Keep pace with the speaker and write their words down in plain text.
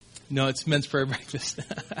No, it's men's prayer breakfast.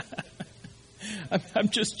 I'm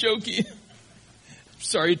just joking.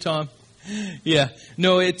 Sorry, Tom. Yeah.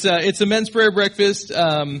 No, it's a men's prayer breakfast.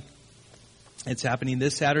 It's happening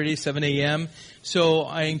this Saturday, 7 a.m. So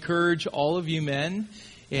I encourage all of you men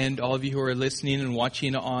and all of you who are listening and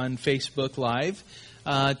watching on Facebook Live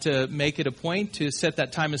to make it a point to set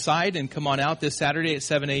that time aside and come on out this Saturday at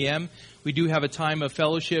 7 a.m. We do have a time of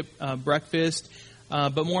fellowship, breakfast,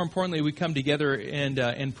 but more importantly, we come together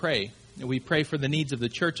and pray. We pray for the needs of the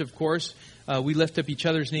church, of course. We lift up each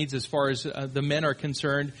other's needs as far as the men are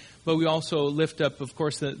concerned, but we also lift up, of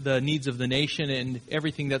course, the needs of the nation and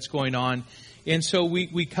everything that's going on. And so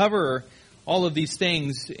we cover all of these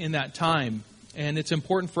things in that time. And it's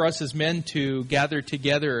important for us as men to gather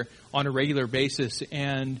together on a regular basis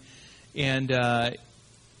and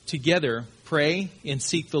together pray and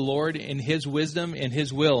seek the Lord in His wisdom and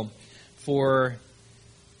His will for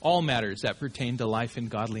all matters that pertain to life and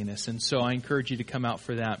godliness. And so I encourage you to come out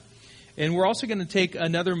for that. And we're also going to take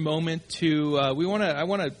another moment to, I want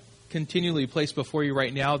to continually place before you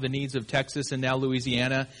right now the needs of Texas and now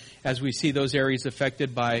Louisiana as we see those areas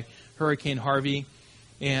affected by Hurricane Harvey.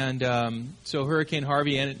 And so Hurricane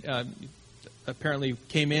Harvey apparently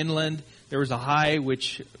came inland. There was a high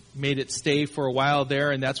which made it stay for a while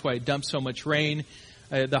there, and that's why it dumped so much rain.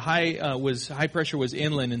 The high pressure was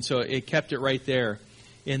inland, and so it kept it right there.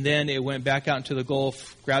 And then it went back out into the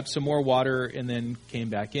Gulf, grabbed some more water, and then came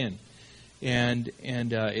back in. And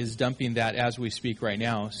is dumping that as we speak right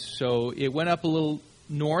now. So it went up a little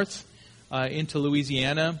north into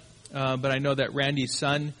Louisiana, but I know that Randy's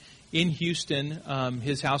son in Houston,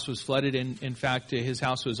 his house was flooded. In fact, his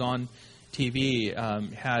house was on TV,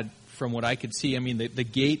 had, from what I could see, I mean, the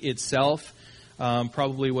gate itself,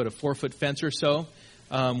 probably, a 4-foot fence or so,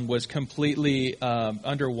 was completely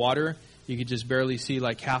underwater. You could just barely see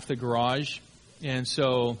like half the garage. And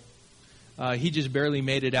so he just barely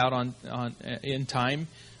made it out in time.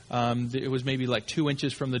 It was maybe like 2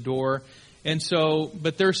 inches from the door. And so,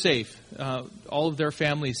 but they're safe. All of their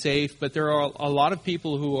family's safe. But there are a lot of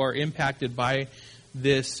people who are impacted by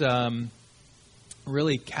this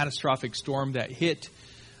really catastrophic storm that hit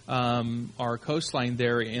our coastline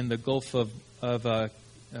there in the Gulf of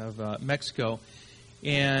Mexico.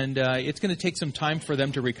 And it's going to take some time for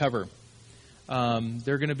them to recover.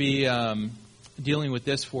 They're going to be dealing with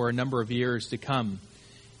this for a number of years to come.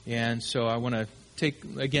 And so I want to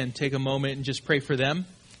take a moment and just pray for them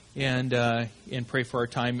and pray for our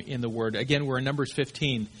time in the Word. Again, we're in Numbers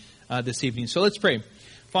 15 this evening. So let's pray.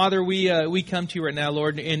 Father, we come to you right now,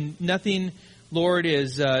 Lord, and nothing, Lord,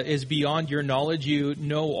 is beyond your knowledge. You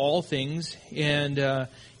know all things, and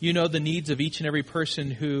you know the needs of each and every person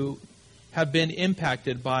who have been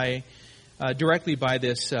impacted directly by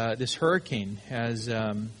this hurricane, as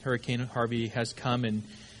Hurricane Harvey has come and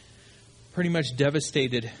pretty much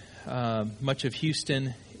devastated much of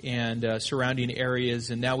Houston and surrounding areas.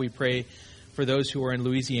 And now we pray for those who are in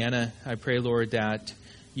Louisiana. I pray, Lord, that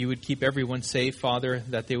you would keep everyone safe, Father,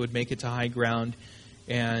 that they would make it to high ground,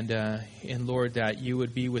 and Lord, that you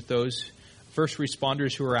would be with those first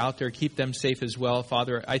responders who are out there. Keep them safe as well,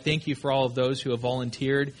 Father. I thank you for all of those who have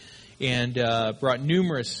volunteered and brought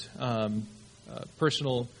numerous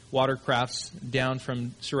personal watercrafts down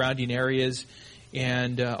from surrounding areas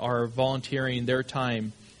and are volunteering their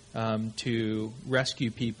time to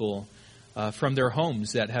rescue people from their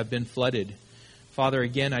homes that have been flooded. Father,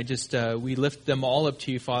 again, we lift them all up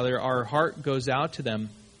to you, Father. Our heart goes out to them,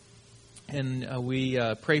 and we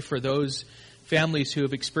pray for those families who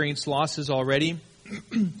have experienced losses already,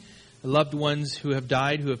 loved ones who have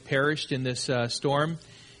died, who have perished in this storm.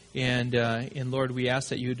 And Lord, we ask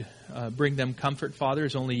that you'd bring them comfort, Father,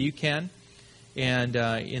 as only you can. And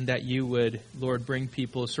in that you would, Lord,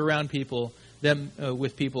 surround them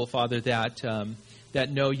with people, Father, that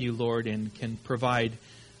know you, Lord, and can provide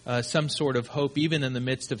some sort of hope, even in the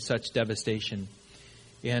midst of such devastation.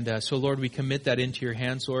 And so, Lord, we commit that into your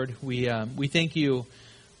hands, Lord. We thank you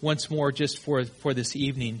once more just for this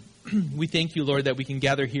evening. We thank you, Lord, that we can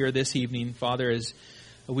gather here this evening, Father, as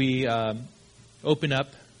we open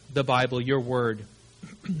up the Bible, your word.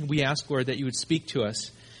 We ask, Lord, that you would speak to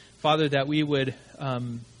us. Father, that we would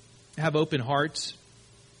have open hearts,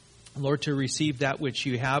 Lord, to receive that which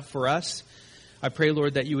you have for us. I pray,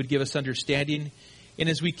 Lord, that you would give us understanding. And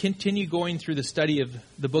as we continue going through the study of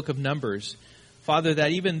the book of Numbers, Father,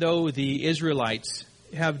 that even though the Israelites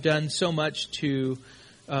have done so much to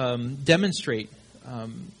demonstrate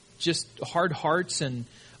just hard hearts and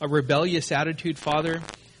a rebellious attitude, Father,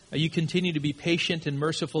 you continue to be patient and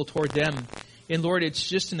merciful toward them. And Lord, it's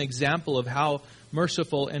just an example of how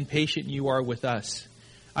merciful and patient you are with us.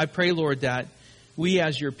 I pray, Lord, that we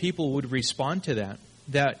as your people would respond to that,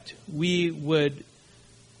 that we would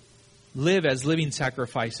live as living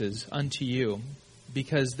sacrifices unto you,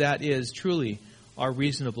 because that is truly our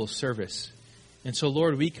reasonable service. And so,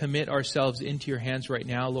 Lord, we commit ourselves into your hands right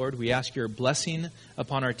now, Lord. We ask your blessing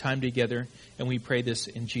upon our time together, and we pray this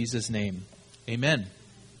in Jesus' name. Amen.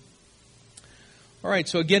 All right,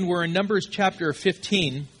 so again, we're in Numbers chapter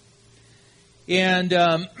 15. And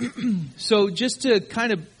so just to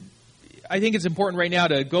kind of, I think it's important right now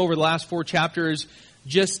to go over the last 4 chapters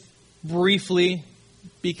just briefly,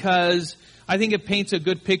 because I think it paints a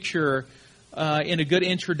good picture and a good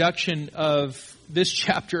introduction of this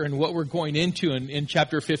chapter and what we're going into in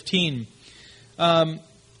chapter 15.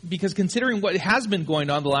 Because considering what has been going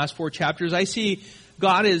on the last 4 chapters, I see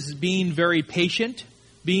God as being very patient,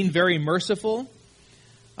 being very merciful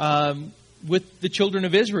with the children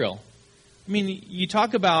of Israel. I mean, you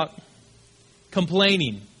talk about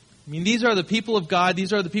complaining. I mean, these are the people of God.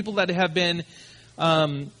 These are the people that have been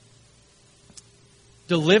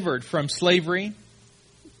delivered from slavery.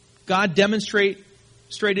 God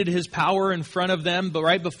demonstrated his power in front of them, but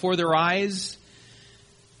right before their eyes.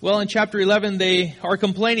 Well, in chapter 11, they are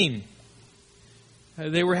complaining.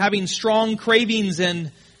 They were having strong cravings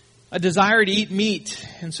and a desire to eat meat.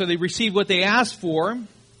 And so they received what they asked for,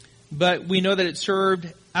 but we know that it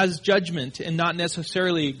served as judgment and not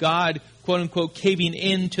necessarily God, quote unquote, caving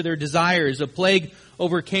in to their desires. A plague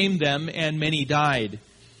overcame them and many died.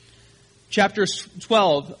 Chapter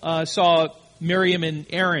 12 saw Miriam and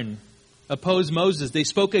Aaron oppose Moses. They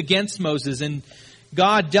spoke against Moses, and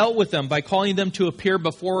God dealt with them by calling them to appear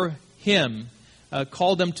before him,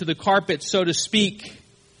 called them to the carpet, so to speak.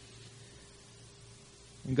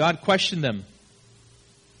 And God questioned them.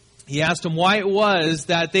 He asked them why it was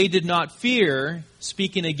that they did not fear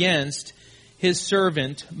speaking against his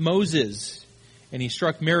servant Moses. And he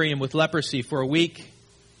struck Miriam with leprosy for a week.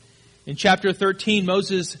 In chapter 13,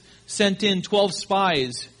 Moses sent in 12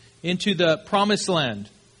 spies into the promised land.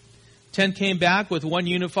 10 came back with one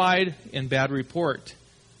unified and bad report.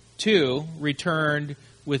 2 returned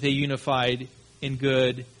with a unified and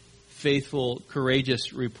good, faithful,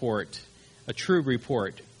 courageous report. A true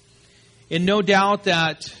report. And no doubt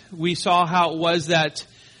that we saw how it was that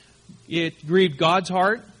it grieved God's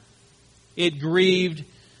heart, it grieved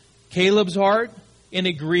Caleb's heart, and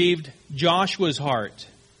it grieved Joshua's heart.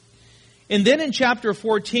 And then in chapter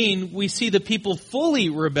 14, we see the people fully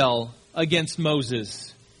rebel against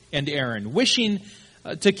Moses and Aaron, wishing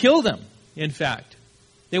to kill them, in fact.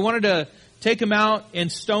 They wanted to take them out and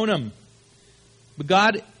stone them. But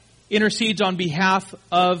God intercedes on behalf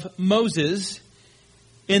of Moses.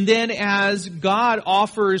 And then as God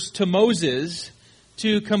offers to Moses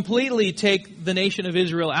to completely take the nation of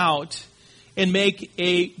Israel out and make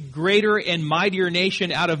a greater and mightier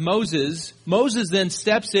nation out of Moses, Moses then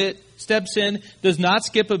steps in, does not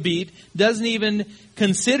skip a beat, doesn't even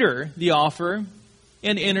consider the offer,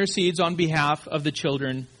 and intercedes on behalf of the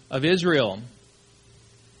children of Israel.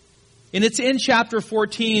 And it's in chapter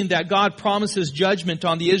 14 that God promises judgment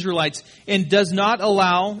on the Israelites and does not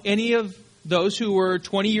allow any of those who were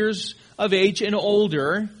 20 years of age and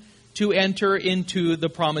older to enter into the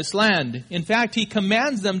promised land. In fact, he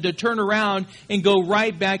commands them to turn around and go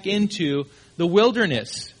right back into the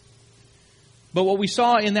wilderness. But what we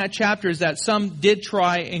saw in that chapter is that some did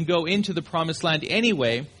try and go into the promised land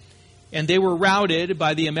anyway, and they were routed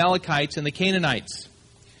by the Amalekites and the Canaanites.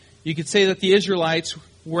 You could say that the Israelites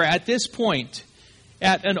were at this point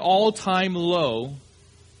at an all-time low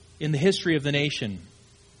in the history of the nation.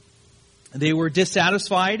 They were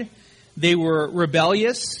dissatisfied. They were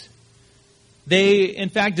rebellious. They, in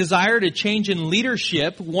fact, desired a change in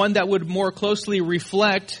leadership, one that would more closely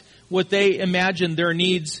reflect what they imagined their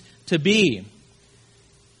needs to be,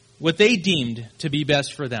 what they deemed to be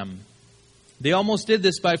best for them. They almost did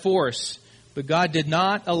this by force, but God did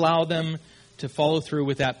not allow them to follow through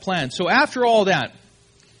with that plan. So after all that,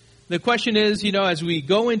 the question is, as we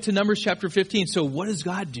go into Numbers chapter 15, so what does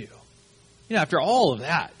God do? After all of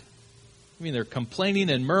that. They're complaining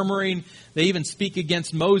and murmuring. They even speak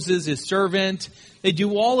against Moses, his servant. They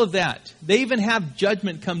do all of that. They even have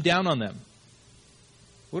judgment come down on them.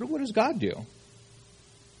 What does God do?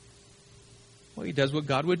 Well, he does what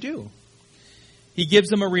God would do. He gives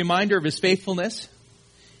them a reminder of his faithfulness.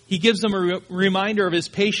 He gives them a reminder of his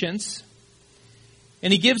patience.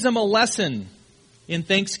 And he gives them a lesson in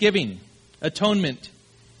thanksgiving, atonement,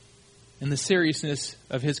 and the seriousness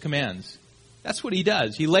of his commands. That's what he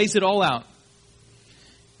does. He lays it all out.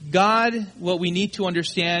 God, what we need to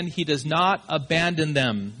understand, he does not abandon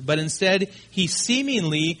them, but instead he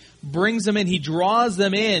seemingly brings them in. He draws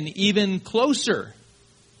them in even closer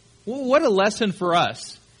Well, what a lesson for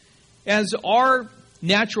us. As our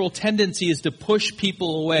natural tendency is to push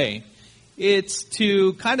people away, it's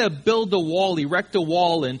to kind of build a wall, erect a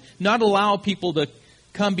wall, and not allow people to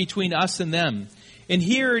come between us and them. And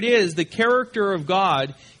here it is, the character of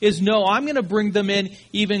God is, no, I'm going to bring them in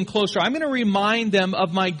even closer. I'm going to remind them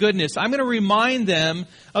of my goodness. I'm going to remind them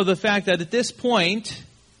of the fact that at this point,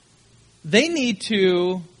 they need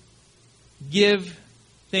to give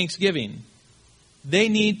thanksgiving. They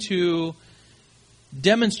need to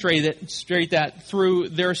demonstrate that through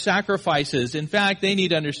their sacrifices. In fact, they need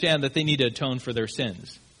to understand that they need to atone for their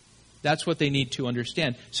sins. That's what they need to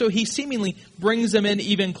understand. So he seemingly brings them in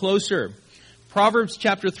even closer. Proverbs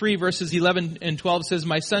chapter 3 verses 11 and 12 says,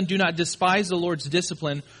 "My son, do not despise the Lord's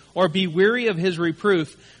discipline or be weary of his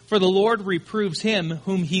reproof, for the Lord reproves him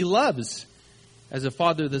whom he loves, as a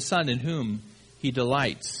father the son in whom he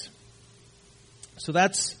delights." So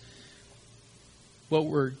that's what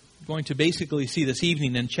we're going to basically see this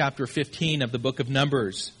evening in chapter 15 of the book of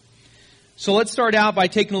Numbers. So let's start out by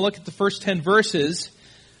taking a look at the first 10 verses,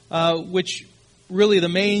 which really the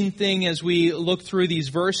main thing as we look through these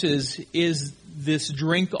verses is this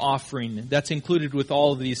drink offering that's included with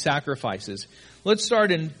all of these sacrifices. Let's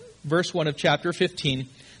start in verse 1 of chapter 15.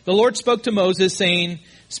 "The Lord spoke to Moses, saying,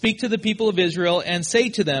 Speak to the people of Israel and say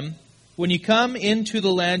to them, When you come into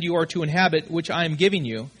the land you are to inhabit, which I am giving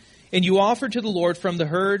you, and you offer to the Lord from the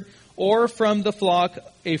herd or from the flock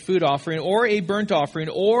a food offering or a burnt offering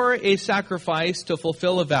or a sacrifice to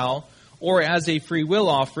fulfill a vow or as a free will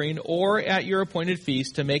offering or at your appointed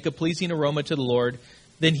feast to make a pleasing aroma to the Lord,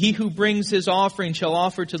 then he who brings his offering shall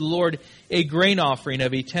offer to the Lord a grain offering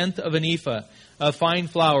of 1/10 of an ephah of fine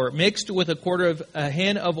flour mixed with 1/4 of a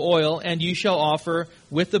hin of oil, and you shall offer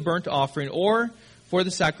with the burnt offering or for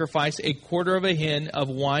the sacrifice 1/4 of a hin of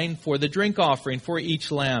wine for the drink offering for each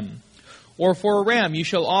lamb. Or for a ram you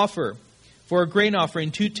shall offer for a grain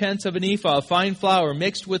offering 2/10 of an ephah of fine flour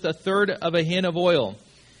mixed with 1/3 of a hin of oil.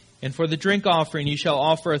 And for the drink offering you shall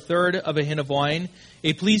offer 1/3 of a hin of wine,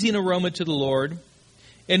 a pleasing aroma to the Lord.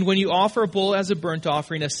 And when you offer a bull as a burnt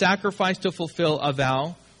offering, a sacrifice to fulfill a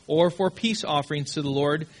vow, or for peace offerings to the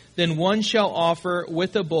Lord, then one shall offer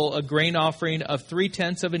with the bull a grain offering of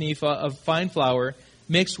 3/10 of an ephah of fine flour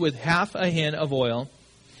mixed with 1/2 a hin of oil.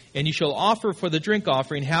 And you shall offer for the drink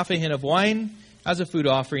offering 1/2 a hin of wine as a food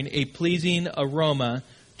offering, a pleasing aroma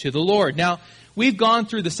to the Lord." Now, we've gone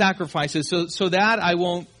through the sacrifices, so that I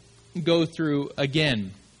won't go through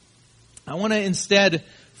again. I want to instead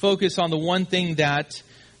focus on the one thing that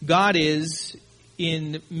God is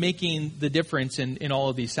in making the difference in all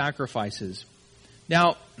of these sacrifices.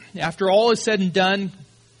 Now, after all is said and done,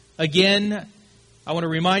 again, I want to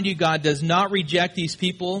remind you, God does not reject these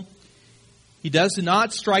people. He does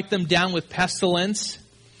not strike them down with pestilence.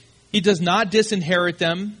 He does not disinherit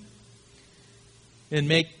them and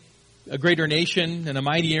make a greater nation and a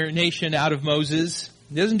mightier nation out of Moses.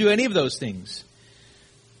 He doesn't do any of those things.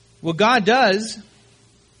 What God does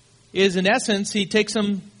is, in essence, He takes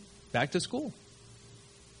them back to school.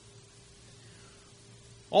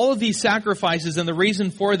 All of these sacrifices and the reason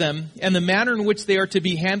for them and the manner in which they are to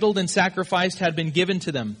be handled and sacrificed had been given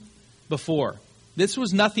to them before. This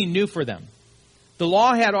was nothing new for them. The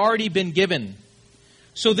law had already been given.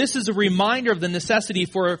 So this is a reminder of the necessity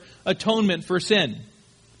for atonement for sin.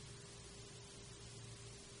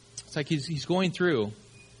 It's like he's going through.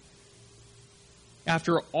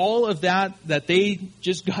 After all of that they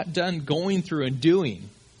just got done going through and doing.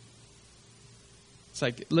 It's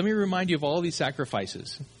like, let me remind you of all these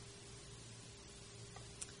sacrifices.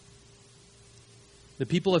 The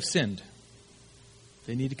people have sinned.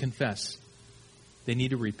 They need to confess. They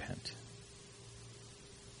need to repent.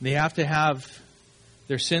 They have to have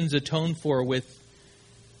their sins atoned for with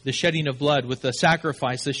the shedding of blood, with the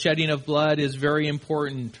sacrifice. The shedding of blood is very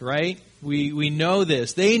important, right? We know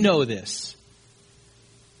this. They know this.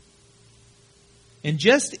 And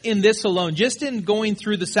just in this alone, just in going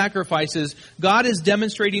through the sacrifices, God is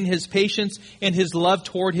demonstrating His patience and His love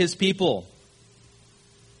toward His people.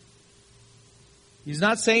 He's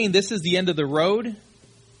not saying this is the end of the road.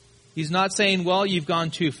 He's not saying, well, you've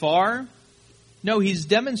gone too far. No, He's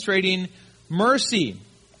demonstrating mercy.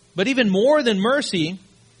 But even more than mercy,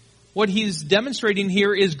 what He's demonstrating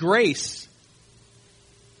here is grace.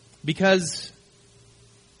 Because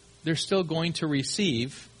they're still going to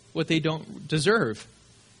receive what they don't deserve.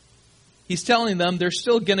 He's telling them they're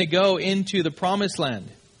still going to go into the promised land.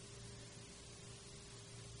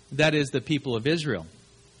 That is the people of Israel.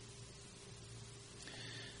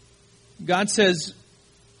 God says,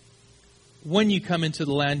 when you come into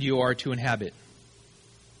the land you are to inhabit.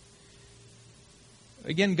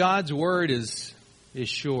 Again, God's word is is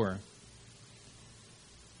sure.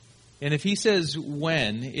 And if he says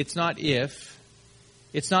when, it's not if,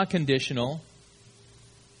 it's not conditional.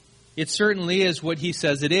 It certainly is what he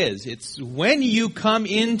says it is. It's when you come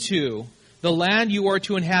into the land you are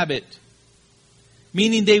to inhabit,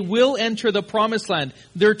 meaning they will enter the promised land.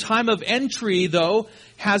 Their time of entry, though,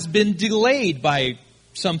 has been delayed by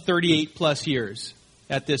some 38 plus years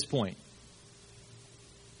at this point.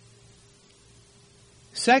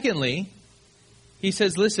 Secondly, he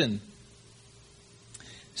says, listen,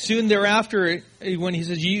 soon thereafter, when he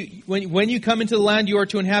says, when you come into the land you are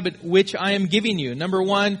to inhabit, which I am giving you. Number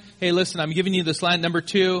one, hey, listen, I'm giving you this land. Number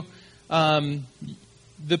two,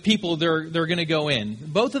 the people, they're going to go in.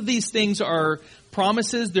 Both of these things are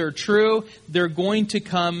promises. They're true. They're going to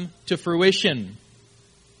come to fruition.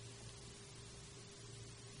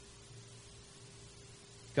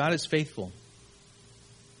 God is faithful.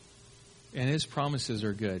 And His promises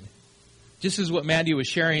are good. Just as what Mandy was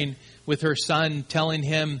sharing with her son, telling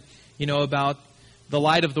him, about the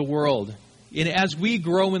light of the world. And as we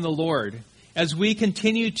grow in the Lord, as we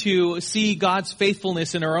continue to see God's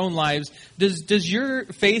faithfulness in our own lives, does your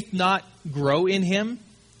faith not grow in Him?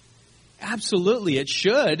 Absolutely, it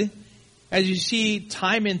should. As you see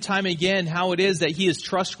time and time again how it is that He is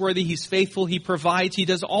trustworthy, He's faithful, He provides, He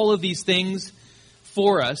does all of these things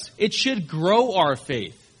for us. It should grow our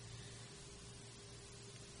faith.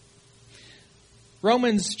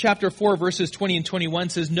 Romans chapter 4 verses 20 and 21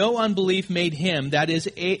 says, no unbelief made him, that is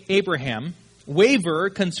Abraham,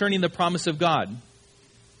 waver concerning the promise of God.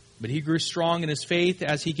 But he grew strong in his faith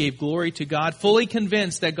as he gave glory to God, fully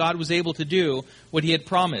convinced that God was able to do what He had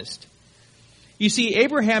promised. You see,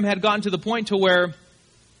 Abraham had gotten to the point to where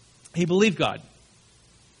he believed God.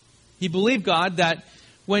 He believed God that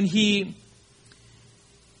when he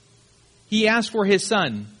asked for his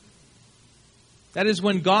son, that is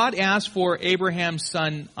when God asked for Abraham's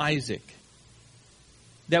son Isaac,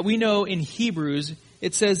 that we know in Hebrews,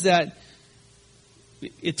 it says that,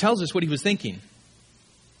 it tells us what he was thinking.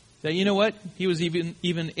 That you know what? He was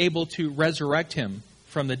even able to resurrect him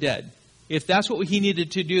from the dead. If that's what he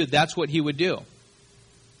needed to do, that's what he would do.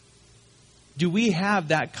 Do we have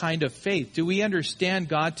that kind of faith? Do we understand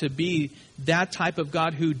God to be that type of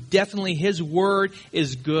God who definitely His word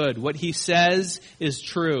is good? What He says is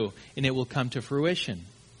true, and it will come to fruition.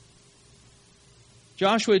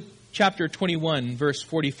 Joshua chapter 21, verse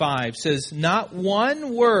 45 says, not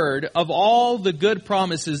one word of all the good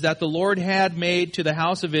promises that the Lord had made to the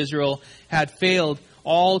house of Israel had failed.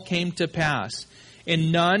 All came to pass.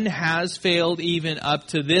 And none has failed even up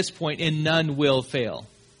to this point, and none will fail.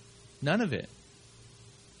 None of it.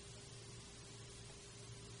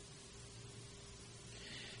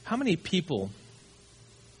 How many people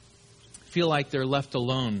feel like they're left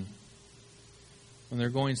alone when they're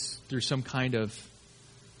going through some kind of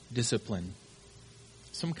discipline,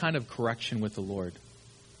 some kind of correction with the Lord?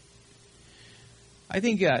 I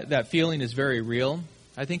think that feeling is very real.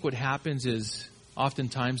 I think what happens is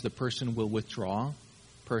oftentimes the person will withdraw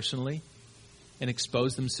personally and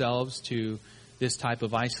expose themselves to this type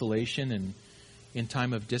of isolation and in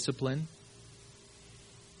time of discipline.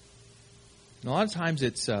 And a lot of times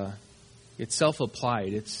it's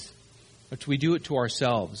self-applied. We do it to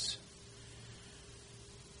ourselves.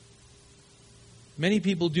 Many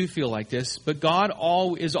people do feel like this, but God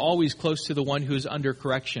is always close to the one who is under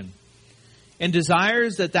correction and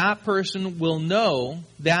desires that person will know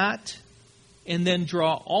that and then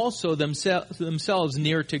draw also themselves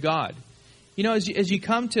near to God. As you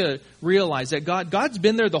come to realize that God's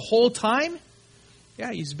been there the whole time.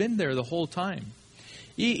 Yeah, He's been there the whole time.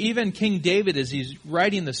 Even King David, as he's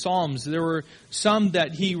writing the Psalms, there were some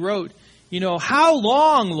that he wrote, how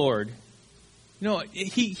long, Lord?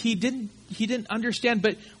 He didn't understand,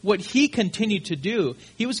 but what he continued to do,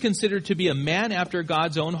 he was considered to be a man after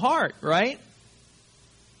God's own heart, right?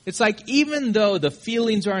 It's like even though the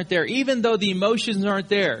feelings aren't there, even though the emotions aren't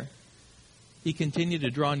there, he continued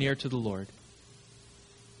to draw near to the Lord.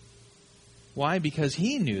 Why? Because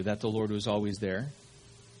he knew that the Lord was always there.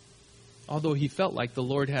 Although he felt like the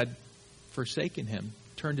Lord had forsaken him,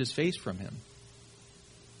 turned His face from him.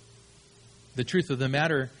 The truth of the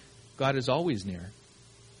matter, God is always near.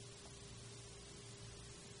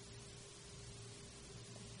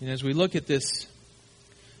 And as we look at this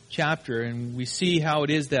chapter and we see how it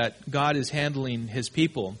is that God is handling His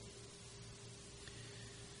people,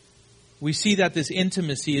 we see that this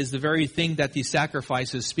intimacy is the very thing that these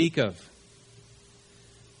sacrifices speak of.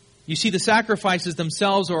 You see, the sacrifices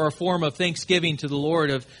themselves are a form of thanksgiving to the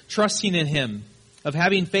Lord, of trusting in Him, of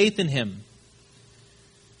having faith in Him.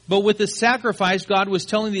 But with the sacrifice, God was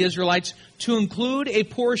telling the Israelites to include a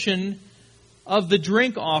portion of the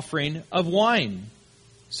drink offering of wine.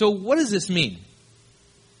 So what does this mean?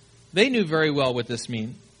 They knew very well what this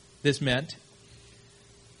meant.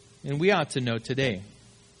 And we ought to know today.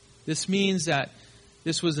 This means that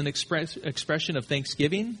this was an expression of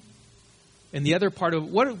thanksgiving. And the other part of,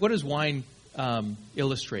 what does wine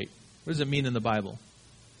illustrate? What does it mean in the Bible?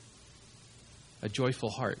 A joyful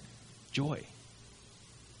heart. Joy.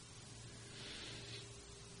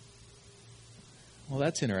 Well,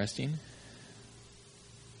 that's interesting.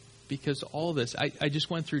 Because all this, I just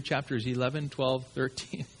went through chapters 11, 12,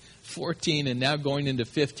 13, 14, and now going into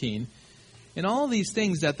 15. And all these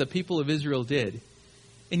things that the people of Israel did.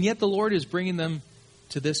 And yet the Lord is bringing them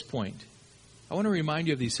to this point. I want to remind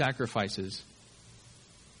you of these sacrifices.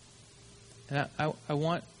 And I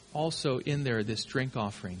want also in there this drink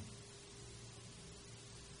offering.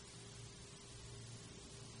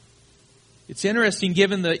 It's interesting,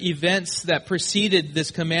 given the events that preceded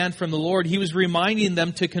this command from the Lord, He was reminding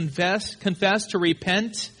them to confess, to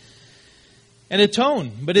repent, and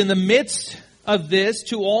atone. But in the midst of this,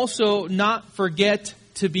 to also not forget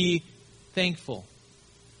to be thankful.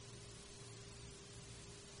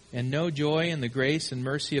 And know joy in the grace and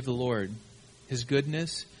mercy of the Lord, His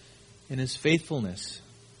goodness and His faithfulness.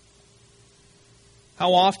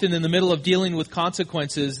 How often in the middle of dealing with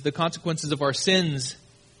consequences, the consequences of our sins,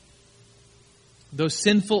 those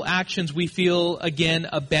sinful actions, we feel again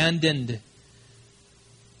abandoned.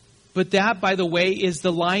 But that, by the way, is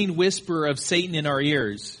the lying whisper of Satan in our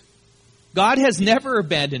ears. God has never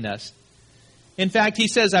abandoned us. In fact, He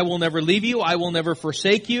says, I will never leave you. I will never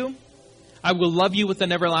forsake you. I will love you with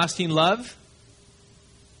an everlasting love.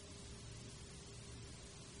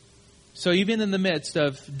 So even in the midst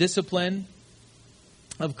of discipline,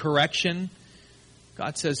 of correction,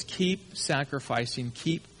 God says, keep sacrificing,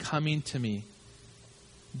 keep coming to me.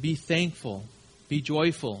 Be thankful, be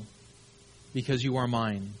joyful, because you are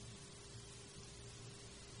mine.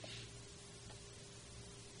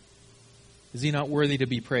 Is He not worthy to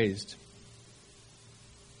be praised?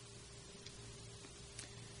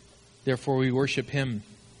 Therefore we worship Him,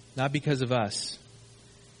 not because of us,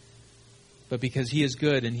 but because He is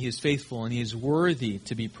good and He is faithful and He is worthy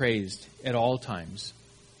to be praised at all times.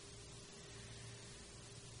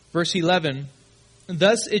 Verse 11,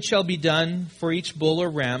 thus it shall be done for each bull or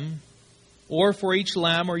ram, or for each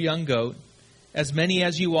lamb or young goat. As many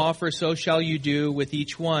as you offer, so shall you do with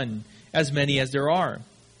each one, as many as there are.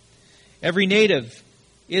 Every native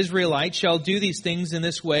Israelite shall do these things in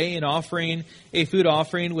this way, in offering a food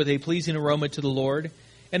offering with a pleasing aroma to the Lord.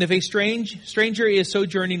 And if a stranger is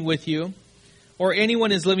sojourning with you, or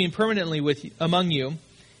anyone is living permanently among you,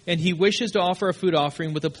 and he wishes to offer a food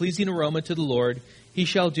offering with a pleasing aroma to the Lord, he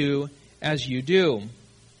shall do as you do.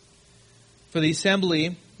 For the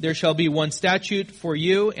assembly there shall be one statute for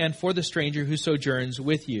you and for the stranger who sojourns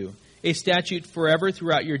with you, a statute forever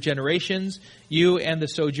throughout your generations. You and the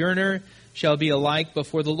sojourner shall be alike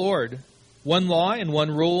before the Lord. One law and one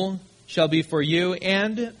rule shall be for you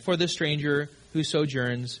and for the stranger who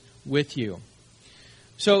sojourns with you.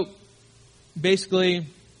 So basically,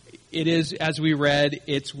 it is, as we read,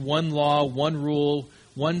 it's one law, one rule,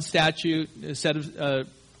 one statute, a set of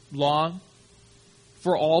law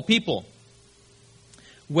for all people.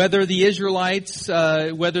 Whether the Israelites,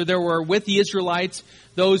 whether there were with the Israelites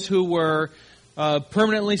those who were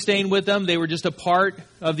permanently staying with them, they were just a part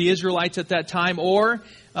of the Israelites at that time, or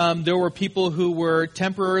there were people who were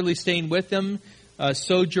temporarily staying with them,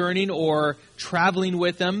 sojourning or traveling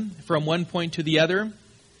with them from one point to the other.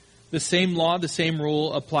 The same law, the same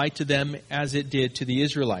rule applied to them as it did to the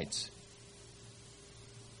Israelites.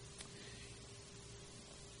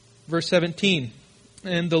 Verse 17,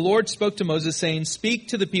 and the Lord spoke to Moses, saying, speak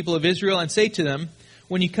to the people of Israel and say to them,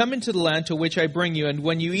 when you come into the land to which I bring you, and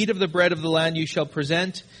when you eat of the bread of the land, you shall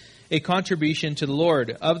present a contribution to the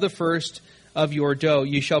Lord. Of the first of your dough,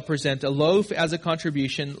 you shall present a loaf as a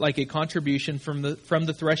contribution, like a contribution from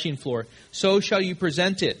the threshing floor. So shall you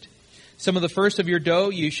present it. Some of the first of your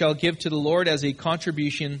dough you shall give to the Lord as a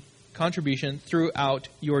contribution throughout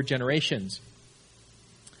your generations.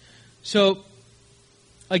 So,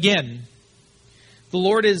 again, the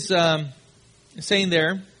Lord is saying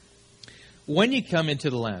there, when you come into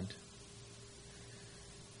the land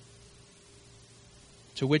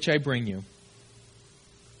to which I bring you,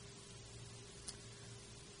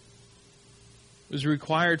 it was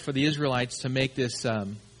required for the Israelites to make this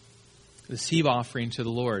heave offering to the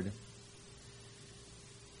Lord.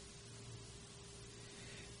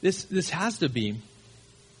 This has to be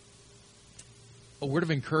a word of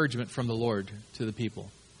encouragement from the Lord to the people.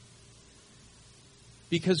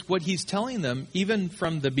 Because what He's telling them, even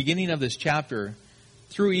from the beginning of this chapter,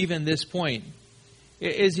 through even this point,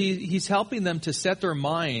 is he's helping them to set their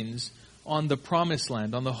minds on the promised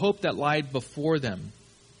land, on the hope that lied before them.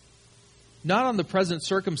 Not on the present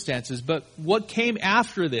circumstances, but what came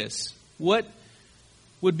after this. What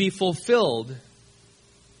would be fulfilled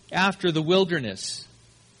after the wilderness.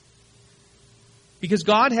 Because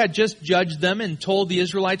God had just judged them and told the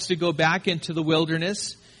Israelites to go back into the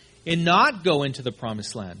wilderness and not go into the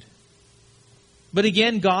promised land. But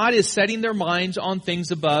again, God is setting their minds on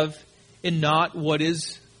things above and not what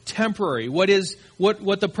is temporary, what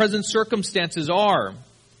the present circumstances are.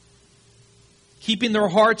 Keeping their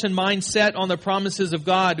hearts and minds set on the promises of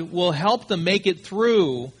God will help them make it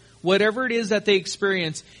through whatever it is that they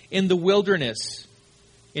experience in the wilderness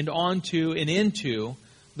and onto and into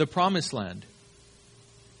the promised land.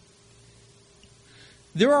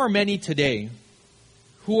 There are many today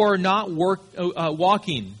who are not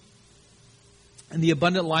walking in the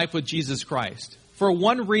abundant life with Jesus Christ for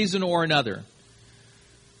one reason or another.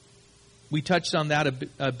 We touched on that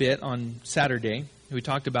a bit on Saturday. We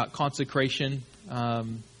talked about consecration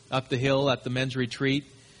up the hill at the men's retreat.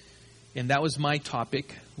 And that was my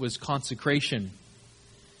topic, was consecration.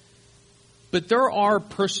 But there are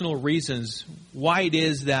personal reasons why it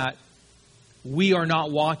is that we are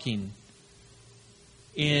not walking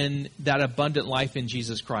in that abundant life in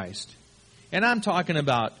Jesus Christ. And I'm talking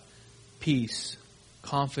about peace,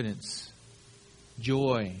 confidence,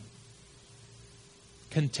 joy,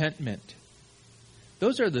 contentment.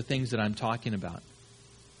 Those are the things that I'm talking about.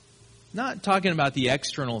 Not talking about the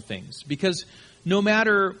external things. Because no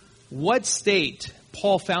matter what state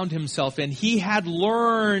Paul found himself in, he had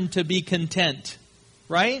learned to be content.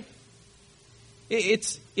 Right?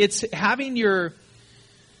 It's having your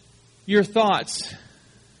thoughts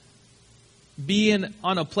be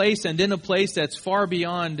on a place and in a place that's far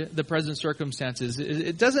beyond the present circumstances.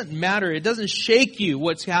 It doesn't matter. It doesn't shake you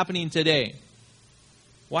what's happening today.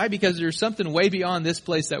 Why? Because there's something way beyond this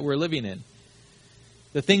place that we're living in.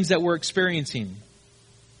 The things that we're experiencing.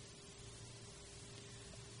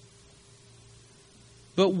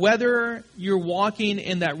 But whether you're walking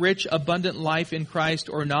in that rich, abundant life in Christ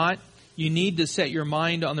or not, you need to set your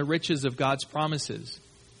mind on the riches of God's promises.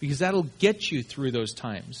 Because that'll get you through those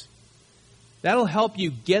times. That'll help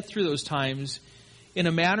you get through those times in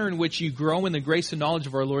a manner in which you grow in the grace and knowledge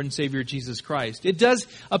of our Lord and Savior Jesus Christ. It does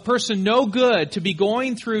a person no good to be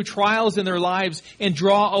going through trials in their lives and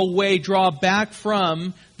draw back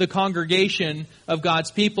from the congregation of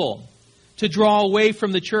God's people. To draw away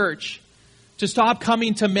from the church. To stop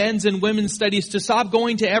coming to men's and women's studies. To stop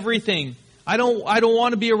going to everything. I don't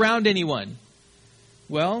want to be around anyone.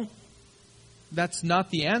 Well, that's not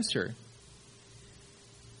the answer.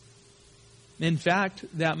 In fact,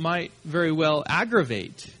 that might very well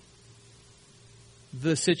aggravate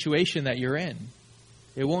the situation that you're in.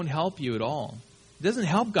 It won't help you at all. It doesn't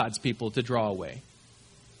help God's people to draw away.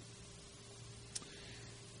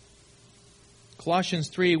 Colossians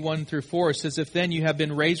 3, 1 through 4 says, "If then you have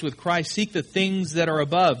been raised with Christ, seek the things that are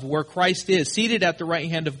above, where Christ is, seated at the right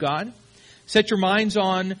hand of God. Set your minds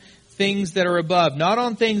on things that are above, not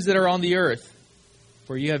on things that are on the earth.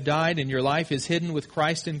 For you have died, and your life is hidden with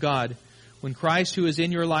Christ in God. When Christ, who is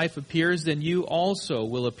in your life, appears, then you also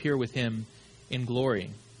will appear with Him in glory."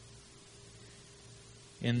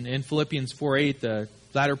 In Philippians 4:8, the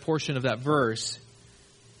latter portion of that verse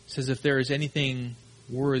says, "If there is anything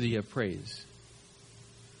worthy of praise,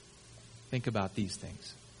 think about these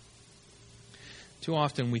things." Too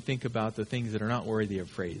often we think about the things that are not worthy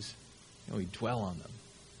of praise. We dwell on them.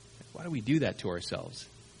 Why do we do that to ourselves?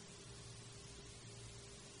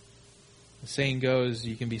 The saying goes,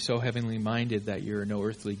 you can be so heavenly minded that you're no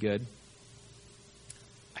earthly good.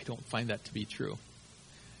 I don't find that to be true.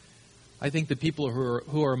 I think the people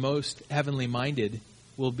who are most heavenly minded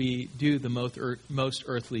will do the most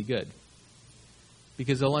earthly good.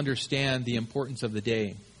 Because they'll understand the importance of the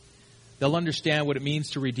day. They'll understand what it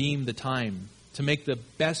means to redeem the time. To make the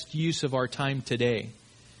best use of our time today.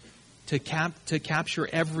 To capture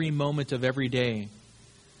every moment of every day.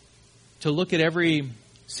 To look at every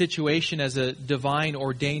situation as a divine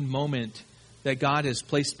ordained moment that God has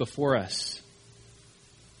placed before us.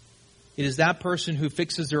 It is that person who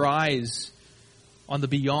fixes their eyes on the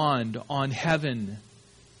beyond, on heaven,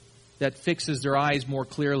 that fixes their eyes more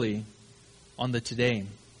clearly on the today.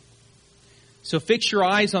 So fix your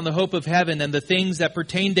eyes on the hope of heaven and the things that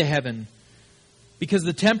pertain to heaven, because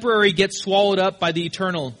the temporary gets swallowed up by the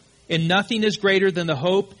eternal, and nothing is greater than the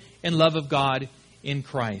hope and love of God in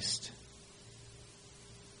Christ.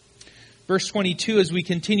 Verse 22 as we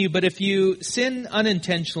continue, "But if you sin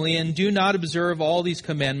unintentionally and do not observe all these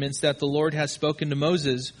commandments that the Lord has spoken to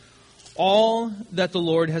Moses, all that the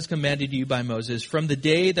Lord has commanded you by Moses, from the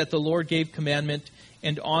day that the Lord gave commandment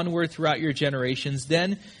and onward throughout your generations.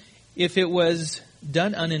 Then, if it was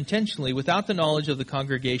done unintentionally, without the knowledge of the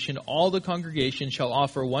congregation, all the congregation shall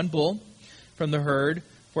offer one bull from the herd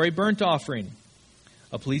for a burnt offering,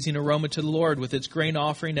 a pleasing aroma to the Lord, with its grain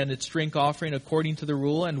offering and its drink offering according to the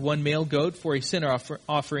rule, and one male goat for a sin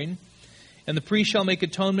offering. And the priest shall make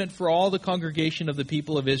atonement for all the congregation of the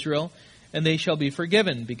people of Israel, and they shall be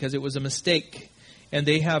forgiven, because it was a mistake. And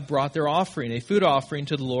they have brought their offering, a food offering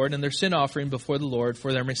to the Lord, and their sin offering before the Lord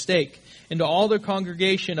for their mistake. And all the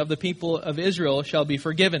congregation of the people of Israel shall be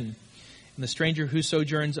forgiven, and the stranger who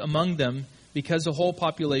sojourns among them, because the whole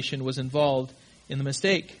population was involved in the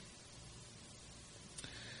mistake.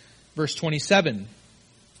 Verse 27,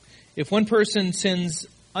 if one person sins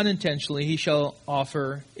unintentionally, he shall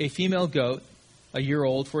offer a female goat, a year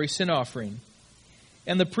old, for a sin offering.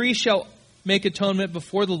 And the priest shall make atonement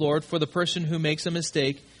before the Lord for the person who makes a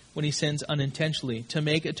mistake when he sins unintentionally, to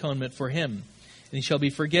make atonement for him, and he shall be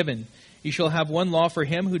forgiven. You shall have one law for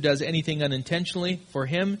him who does anything unintentionally, for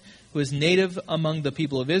him who is native among the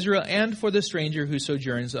people of Israel, and for the stranger who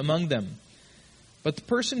sojourns among them. But the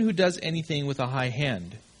person who does anything with a high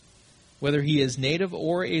hand, whether he is native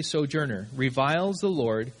or a sojourner, reviles the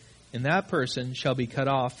Lord, and that person shall be cut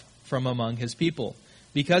off from among his people,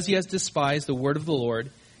 because he has despised the word of the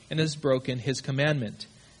Lord and has broken his commandment.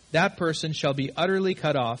 That person shall be utterly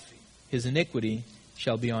cut off. His iniquity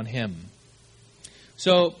shall be on him.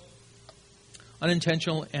 So,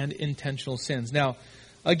 unintentional and intentional sins. Now,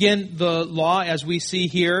 again, the law, as we see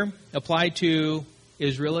here, applied to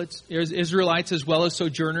Israelites as well as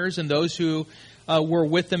sojourners and those who were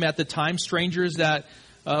with them at the time, strangers that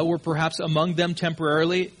were perhaps among them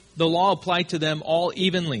temporarily. The law applied to them all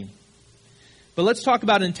evenly. But let's talk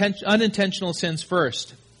about unintentional sins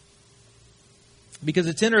first, because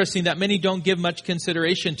it's interesting that many don't give much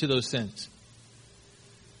consideration to those sins.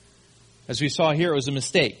 As we saw here, it was a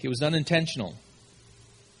mistake. It was unintentional.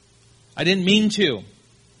 I didn't mean to.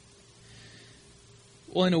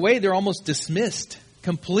 Well, in a way, they're almost dismissed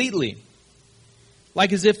completely,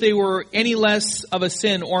 like as if they were any less of a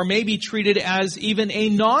sin, or maybe treated as even a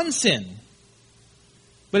non-sin.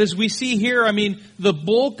 But as we see here, the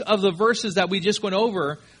bulk of the verses that we just went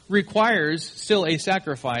over requires still a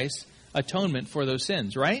sacrifice, atonement for those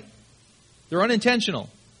sins, right? They're unintentional.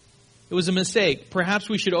 It was a mistake. Perhaps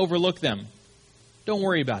we should overlook them. Don't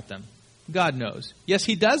worry about them. God knows. Yes,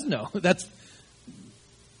 He does know. That's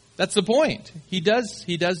the point. He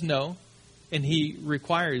does know, and He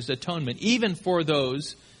requires atonement, even for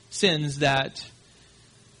those sins that,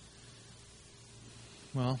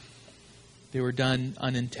 they were done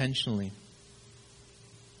unintentionally.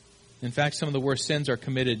 In fact, some of the worst sins are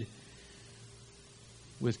committed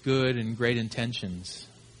with good and great intentions.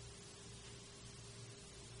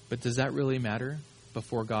 But does that really matter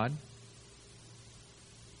before God?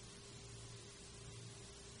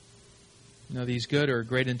 No, these good or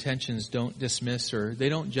great intentions don't dismiss or they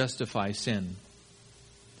don't justify sin.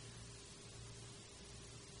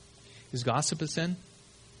 Is gossip a sin?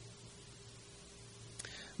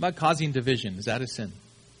 About causing division, is that a sin?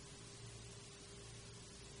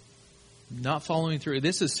 Not following through.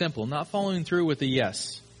 This is simple. Not following through with a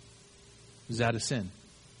yes. Is that a sin?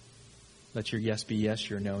 Let your yes be yes,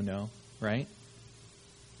 your no, no. Right?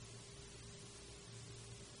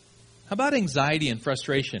 How about anxiety and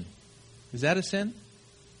frustration? Is that a sin?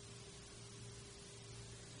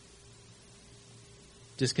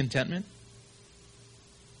 Discontentment?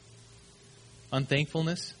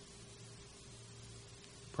 Unthankfulness?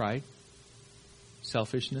 Pride?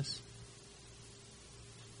 Selfishness?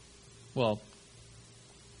 Well,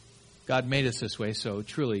 God made us this way, so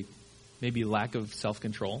truly, maybe lack of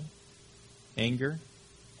self-control, anger,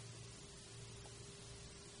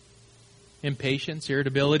 impatience,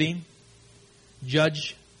 irritability,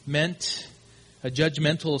 judgment, a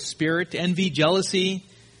judgmental spirit, envy, jealousy,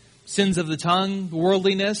 sins of the tongue,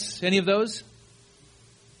 worldliness, any of those?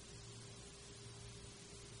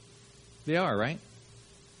 They are, right?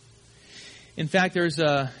 In fact, there's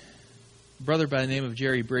a brother by the name of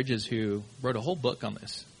Jerry Bridges who wrote a whole book on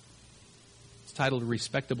this. It's titled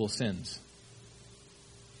Respectable Sins.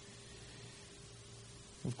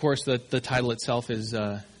 Of course, the title itself is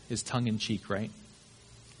tongue-in-cheek, right?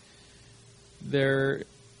 They're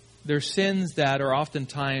sins that are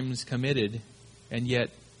oftentimes committed and yet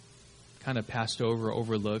kind of passed over,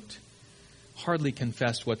 overlooked, hardly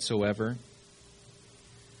confessed whatsoever.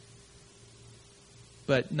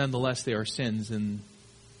 But nonetheless, they are sins, and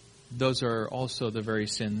those are also the very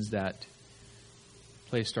sins that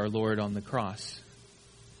placed our Lord on the cross.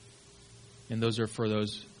 And those are for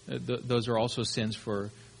those those are also sins for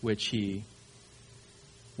which he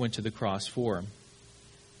went to the cross for.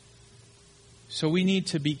 So we need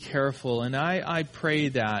to be careful, and I pray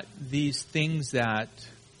that these things that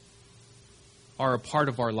are a part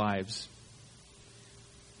of our lives,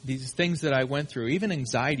 these things that I went through, even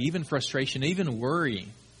anxiety, even frustration, even worry,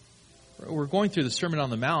 we're going through the Sermon on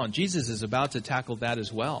the Mount. Jesus is about to tackle that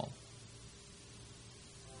as well.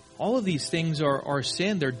 All of these things are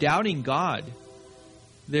sin. They're doubting God.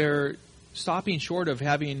 They're stopping short of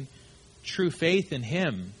having true faith in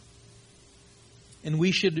Him. And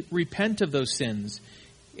we should repent of those sins.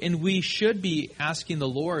 And we should be asking the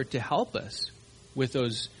Lord to help us with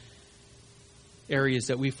those areas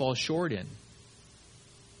that we fall short in.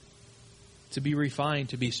 To be refined,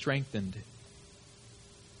 to be strengthened.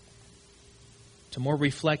 To more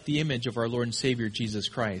reflect the image of our Lord and Savior, Jesus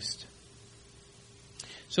Christ.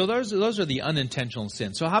 So those are the unintentional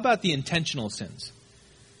sins. So how about the intentional sins?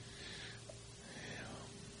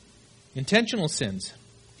 Intentional sins.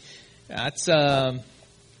 It's a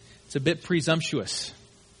bit presumptuous.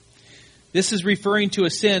 This is referring to a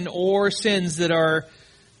sin or sins that are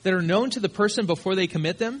known to the person before they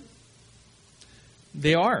commit them.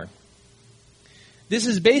 They are. This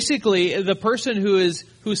is basically the person who's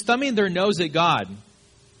thumbing their nose at God,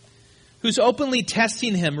 who's openly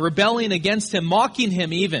testing Him, rebelling against Him, mocking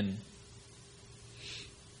Him even.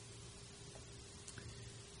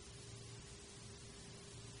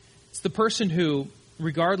 It's the person who,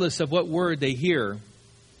 regardless of what word they hear,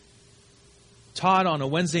 taught on a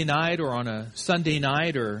Wednesday night or on a Sunday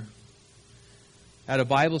night or at a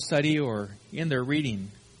Bible study or in their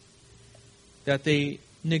reading, that they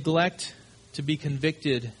neglect to be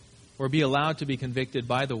convicted or be allowed to be convicted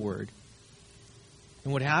by the Word.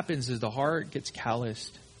 And what happens is the heart gets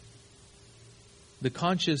calloused. The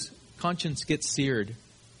conscience gets seared.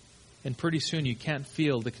 And pretty soon you can't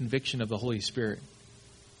feel the conviction of the Holy Spirit.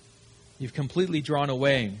 You've completely drawn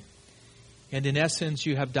away. And in essence,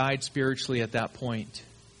 you have died spiritually at that point.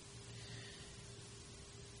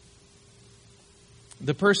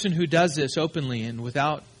 The person who does this openly and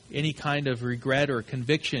without any kind of regret or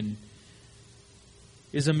conviction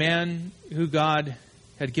is a man who God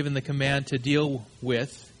had given the command to deal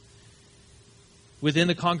with within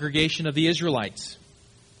the congregation of the Israelites.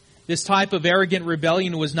 This type of arrogant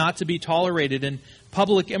rebellion was not to be tolerated, and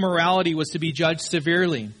public immorality was to be judged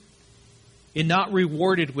severely and not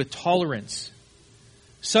rewarded with tolerance.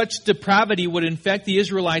 Such depravity would infect the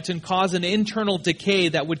Israelites and cause an internal decay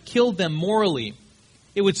that would kill them morally.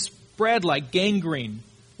 It would spread like gangrene,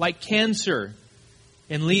 like cancer,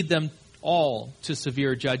 and lead them all to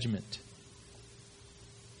severe judgment.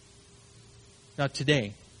 Now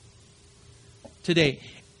today,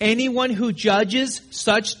 anyone who judges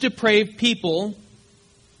such depraved people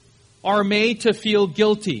are made to feel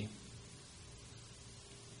guilty.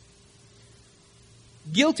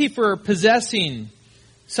 Guilty for possessing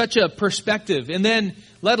such a perspective, and then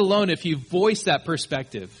let alone if you voice that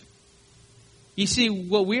perspective. You see,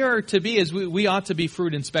 what we are to be is we ought to be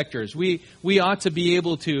fruit inspectors. We ought to be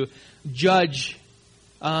able to judge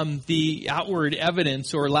the outward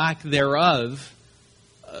evidence or lack thereof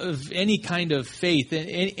of any kind of faith,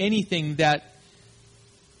 anything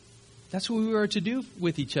that's what we are to do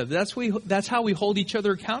with each other. That's how we hold each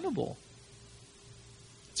other accountable.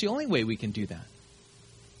 It's the only way we can do that.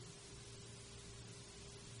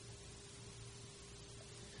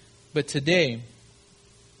 But today,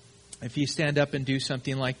 if you stand up and do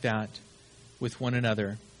something like that with one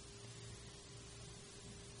another,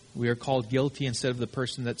 we are called guilty instead of the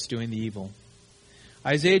person that's doing the evil.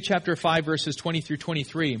 Isaiah chapter 5 verses 20 through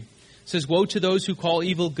 23 says, "Woe to those who call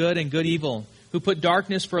evil good and good evil, who put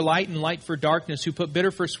darkness for light and light for darkness, who put bitter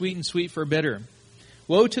for sweet and sweet for bitter.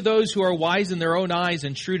 Woe to those who are wise in their own eyes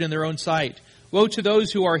and shrewd in their own sight. Woe to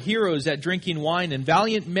those who are heroes at drinking wine and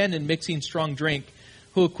valiant men in mixing strong drink,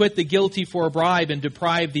 who acquit the guilty for a bribe and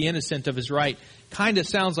deprive the innocent of his right." Kind of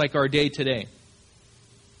sounds like our day today.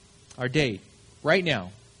 Our day, right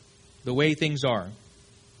now, the way things are.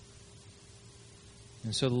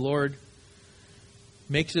 And so the Lord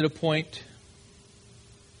makes it a point,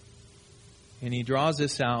 and He draws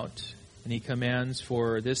this out, and He commands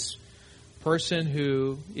for this person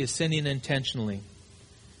who is sinning intentionally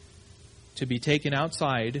to be taken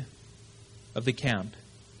outside of the camp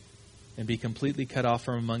and be completely cut off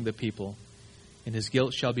from among the people, and his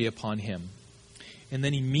guilt shall be upon him. And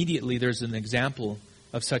then immediately there's an example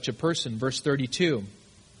of such a person. Verse 32.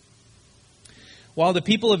 "While the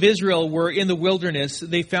people of Israel were in the wilderness,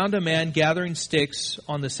 they found a man gathering sticks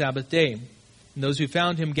on the Sabbath day. And those who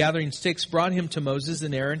found him gathering sticks brought him to Moses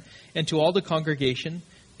and Aaron and to all the congregation.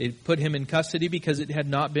 They put him in custody because it had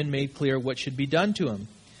not been made clear what should be done to him.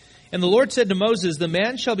 And the Lord said to Moses, "The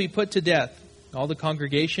man shall be put to death. All the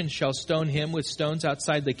congregation shall stone him with stones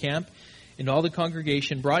outside the camp." And all the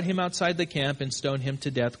congregation brought him outside the camp and stoned him to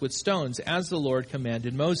death with stones, as the Lord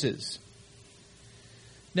commanded Moses.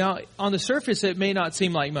 Now, on the surface, it may not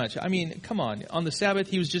seem like much. I mean, come on. On the Sabbath,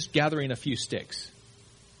 he was just gathering a few sticks.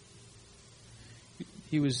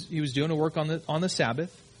 He was doing a work on the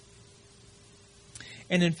Sabbath.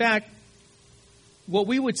 And in fact, what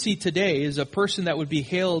we would see today is a person that would be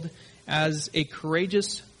hailed as a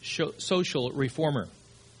courageous social reformer.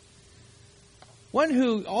 One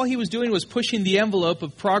who all he was doing was pushing the envelope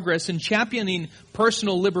of progress and championing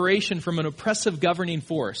personal liberation from an oppressive governing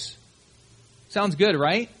force. Sounds good,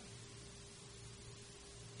 right?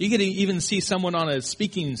 You could even see someone on a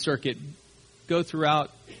speaking circuit go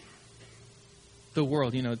throughout the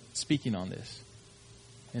world, speaking on this.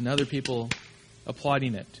 And other people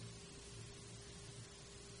applauding it.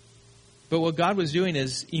 But what God was doing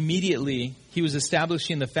is immediately he was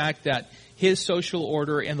establishing the fact that his social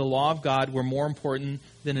order and the law of God were more important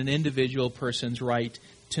than an individual person's right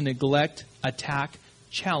to neglect, attack,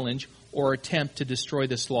 challenge, or attempt to destroy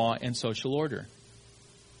this law and social order.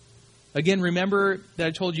 Again, remember that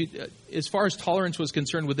I told you, as far as tolerance was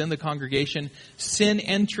concerned within the congregation, sin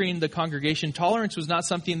entering the congregation, tolerance was not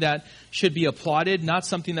something that should be applauded, not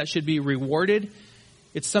something that should be rewarded.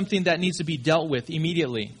 It's something that needs to be dealt with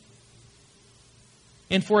immediately.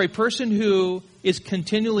 And for a person who is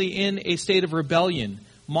continually in a state of rebellion,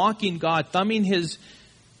 mocking God, thumbing his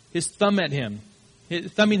thumb at him,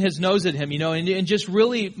 thumbing his nose at him, and just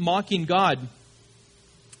really mocking God,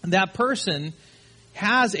 that person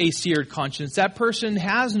has a seared conscience. That person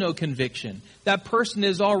has no conviction. That person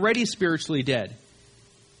is already spiritually dead.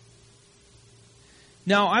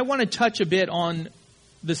 Now, I want to touch a bit on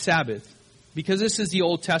the Sabbath, because this is the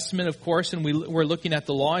Old Testament, of course, and we're looking at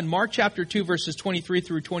the law. In Mark chapter 2, verses 23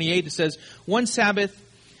 through 28, it says, "One Sabbath,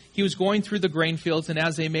 he was going through the grain fields, and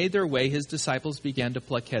as they made their way, his disciples began to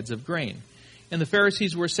pluck heads of grain. And the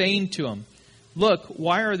Pharisees were saying to him, 'Look,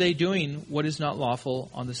 why are they doing what is not lawful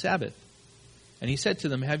on the Sabbath?' And he said to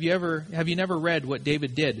them, Have you never read what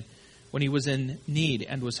David did when he was in need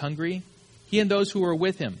and was hungry? He and those who were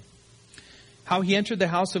with him. How he entered the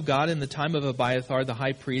house of God in the time of Abiathar the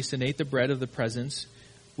high priest and ate the bread of the presence,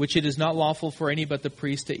 which it is not lawful for any but the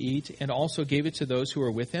priest to eat, and also gave it to those who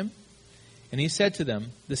were with him. And he said to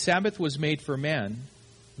them, The Sabbath was made for man,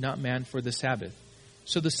 not man for the Sabbath.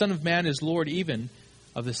 So the Son of Man is Lord even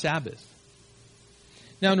of the Sabbath."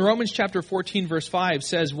 Now in Romans chapter 14 verse 5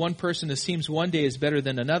 says, "One person esteems one day as better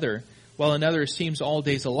than another, while another esteems all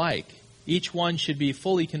days alike. Each one should be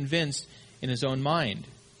fully convinced in his own mind."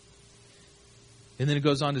 And then it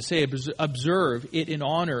goes on to say, "Observe it in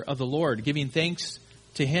honor of the Lord, giving thanks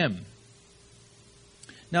to him."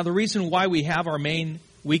 Now the reason why we have our main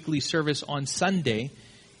weekly service on Sunday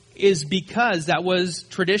is because that was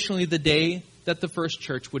traditionally the day that the first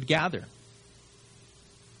church would gather.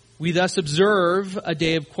 We thus observe a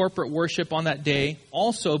day of corporate worship on that day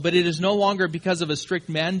also, but it is no longer because of a strict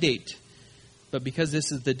mandate, but because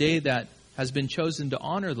this is the day that has been chosen to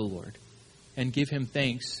honor the Lord and give him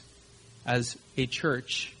thanks as a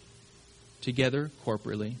church together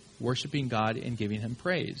corporately, worshiping God and giving him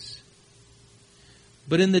praise.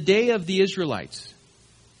 But in the day of the Israelites,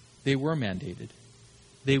 they were mandated.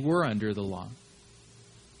 They were under the law,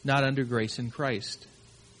 not under grace in Christ.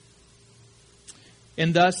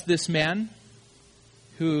 And thus this man,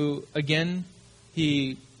 who again,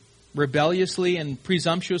 he rebelliously and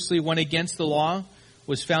presumptuously went against the law,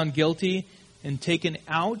 was found guilty and taken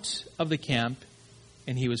out of the camp,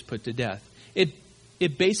 and he was put to death.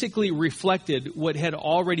 It basically reflected what had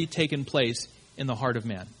already taken place in the heart of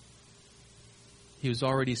man. He was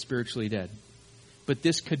already spiritually dead. But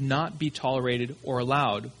this could not be tolerated or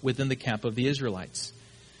allowed within the camp of the Israelites.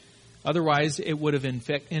 Otherwise, it would have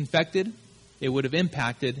infected, it would have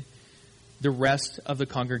impacted the rest of the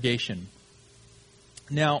congregation.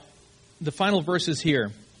 Now, the final verses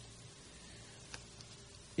here,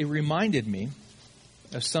 it reminded me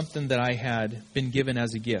of something that I had been given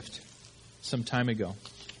as a gift some time ago.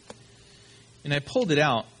 And I pulled it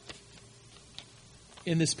out.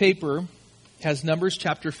 In this paper has Numbers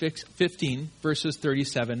chapter 15, verses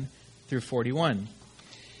 37 through 41.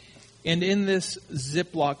 And in this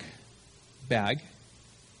Ziploc bag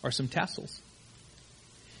are some tassels.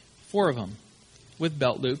 4 of them with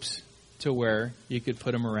belt loops to where you could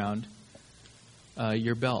put them around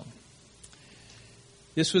your belt.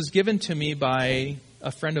 This was given to me by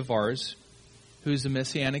a friend of ours who's a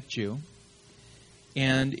Messianic Jew.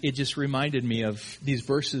 And it just reminded me of these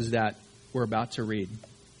verses that we're about to read.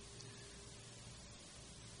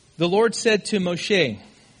 The Lord said to Moshe,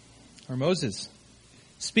 or Moses,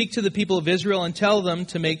 "Speak to the people of Israel and tell them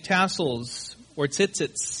to make tassels or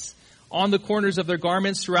tzitzits on the corners of their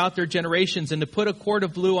garments throughout their generations, and to put a cord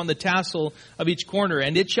of blue on the tassel of each corner.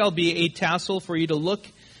 And it shall be a tassel for you to look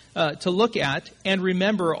at and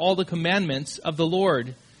remember all the commandments of the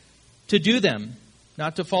Lord, to do them,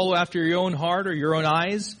 not to follow after your own heart or your own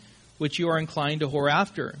eyes, which you are inclined to whore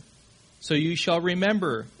after. So you shall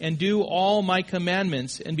remember and do all my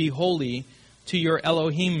commandments and be holy to your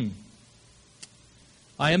Elohim.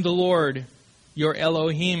 I am the Lord, your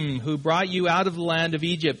Elohim, who brought you out of the land of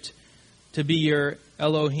Egypt to be your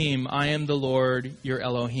Elohim. I am the Lord, your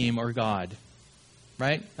Elohim, or God."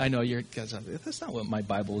 Right? I know you're, guys, that's not what my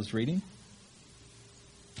Bible is reading.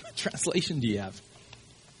 What translation do you have?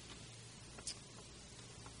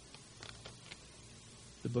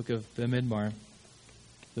 The book of Bamidbar.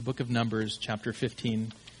 The book of Numbers, chapter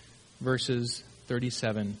 15, verses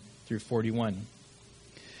 37 through 41.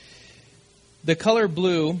 The color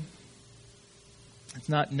blue, it's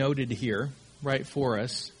not noted here, right, for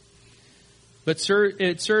us, but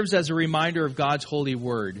it serves as a reminder of God's holy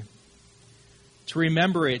word. To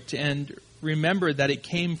remember it and remember that it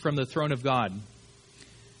came from the throne of God.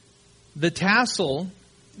 The tassel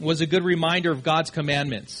was a good reminder of God's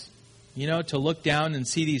commandments. You know, to look down and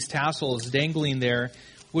see these tassels dangling there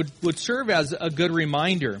would serve as a good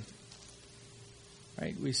reminder.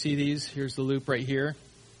 Right? We see these. Here's the loop right here.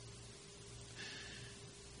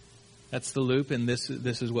 That's the loop, and this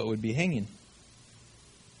is what would be hanging.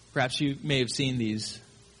 Perhaps you may have seen these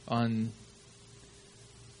on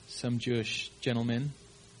some Jewish gentlemen,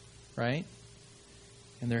 right?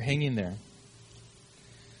 And they're hanging there.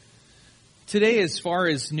 Today, as far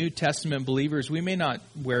as New Testament believers, we may not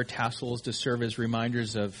wear tassels to serve as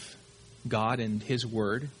reminders of God and His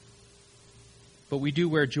Word, but we do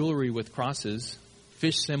wear jewelry with crosses,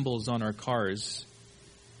 fish symbols on our cars,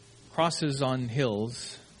 crosses on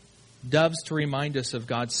hills, doves to remind us of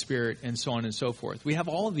God's Spirit, and so on and so forth. We have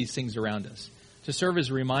all of these things around us to serve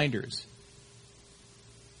as reminders.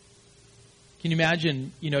 Can you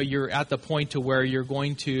imagine, you're at the point to where you're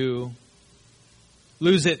going to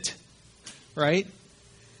lose it, right?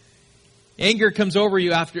 Anger comes over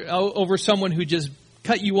you over someone who just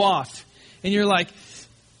cut you off. And you're like,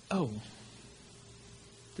 oh,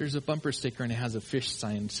 there's a bumper sticker and it has a fish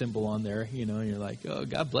sign symbol on there, and you're like, oh,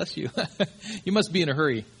 God bless you. You must be in a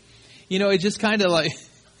hurry. It just kind of like,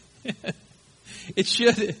 it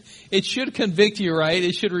should convict you, right?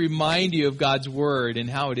 It should remind you of God's Word and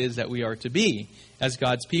how it is that we are to be as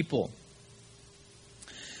God's people.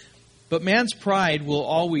 But man's pride will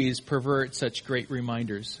always pervert such great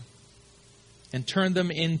reminders and turn them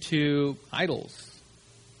into idols.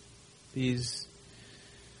 These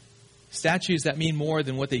statues that mean more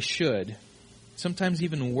than what they should, sometimes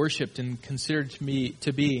even worshipped and considered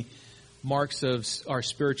to be marks of our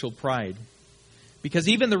spiritual pride. Because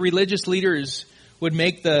even the religious leaders would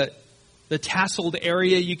make the tasseled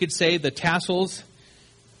area, you could say, the tassels.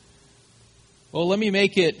 Well, let me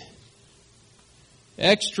make it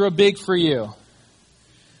extra big for you.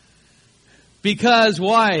 Because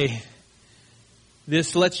why?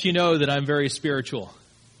 This lets you know that I'm very spiritual.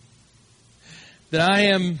 That I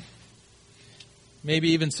am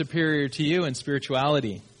maybe even superior to you in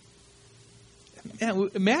spirituality.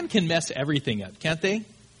 Man can mess everything up, can't they?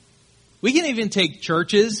 We can even take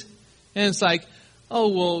churches, and it's like, oh,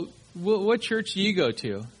 well, what church do you go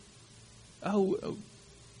to? Oh,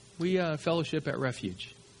 we fellowship at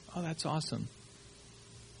Refuge. Oh, that's awesome.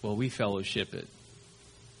 Well, we fellowship it.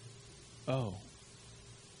 Oh,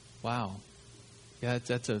 wow. Yeah,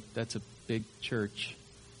 that's a big church.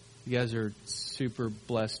 You guys are super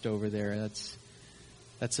blessed over there.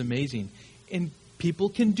 That's amazing. And people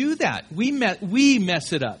can do that. We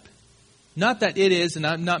mess it up. Not that it is, and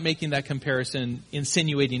I'm not making that comparison,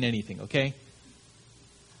 insinuating anything, okay?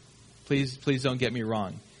 Please don't get me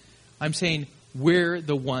wrong. I'm saying we're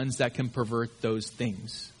the ones that can pervert those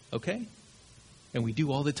things, okay? And we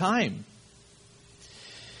do all the time.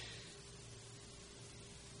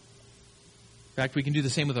 In fact, we can do the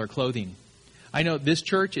same with our clothing. I know this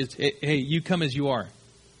church is, hey, you come as you are.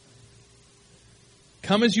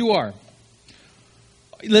 Come as you are.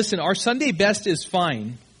 Listen, our Sunday best is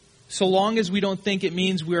fine, so long as we don't think it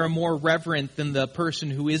means we are more reverent than the person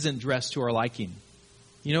who isn't dressed to our liking.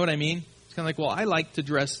 You know what I mean? It's kind of like, well, I like to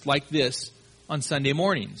dress like this on Sunday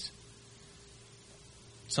mornings.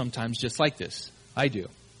 Sometimes just like this. I do.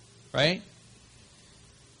 Right?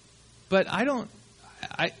 But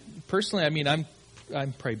personally, I'm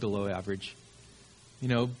probably below average.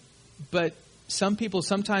 But some people,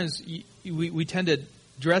 sometimes we tend to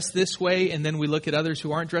dress this way, and then we look at others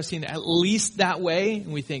who aren't dressing at least that way,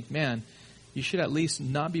 and we think, man, you should at least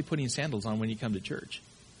not be putting sandals on when you come to church.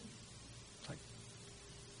 It's like,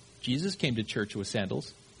 Jesus came to church with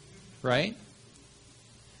sandals, right?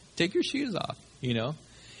 Take your shoes off, you know.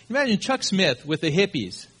 Imagine Chuck Smith with the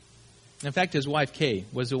hippies. In fact, his wife, Kay,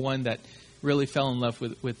 was the one that really fell in love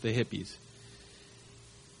with the hippies.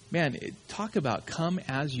 Man, talk about come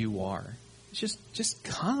as you are. Just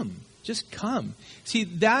come. Just come. See,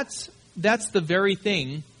 that's the very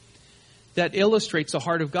thing that illustrates the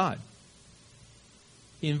heart of God.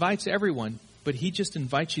 He invites everyone, but he just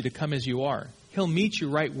invites you to come as you are. He'll meet you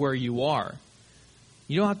right where you are.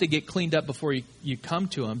 You don't have to get cleaned up before you come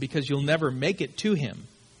to him, because you'll never make it to him.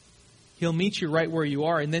 He'll meet you right where you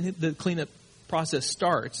are, and then the cleanup process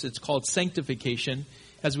starts. It's called sanctification,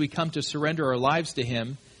 as we come to surrender our lives to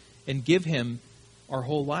him and give him our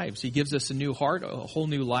whole lives. He gives us a new heart, a whole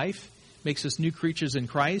new life, makes us new creatures in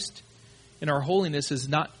Christ. And our holiness is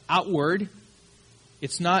not outward.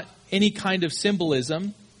 It's not any kind of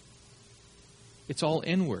symbolism. It's all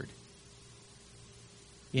inward.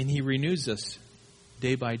 And he renews us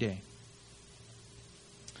day by day.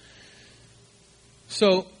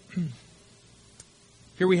 So,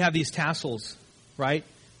 here we have these tassels, right?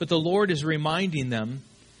 But the Lord is reminding them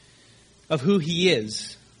of who he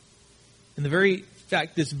is. In the very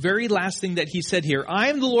fact, this very last thing that he said here, I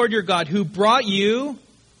am the Lord your God who brought you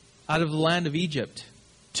out of the land of Egypt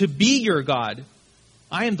to be your God.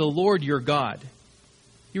 I am the Lord your God.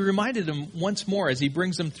 He reminded them once more as he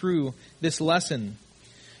brings them through this lesson.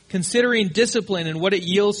 Considering discipline and what it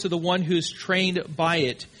yields to the one who's trained by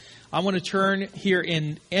it, I want to turn here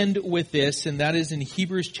and end with this, and that is in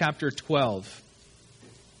Hebrews chapter 12.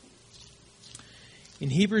 In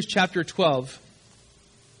Hebrews chapter 12,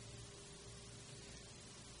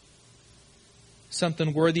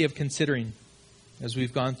 something worthy of considering as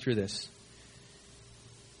we've gone through this.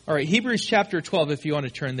 All right, Hebrews chapter 12, if you want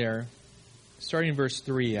to turn there, starting in verse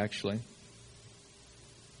 3, actually. It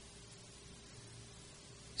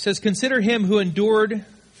says, consider him who endured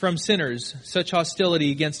from sinners such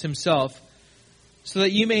hostility against himself, so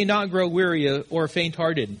that you may not grow weary or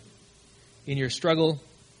faint-hearted in your struggle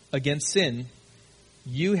against sin.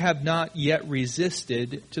 You have not yet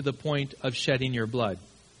resisted to the point of shedding your blood.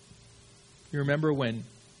 You remember when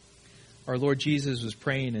our Lord Jesus was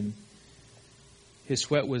praying and his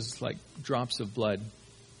sweat was like drops of blood?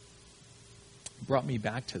 It brought me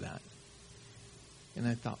back to that. And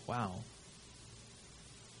I thought, wow.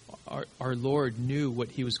 Our Lord knew what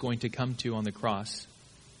he was going to come to on the cross.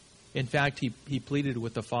 In fact, he pleaded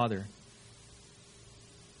with the Father.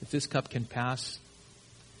 If this cup can pass,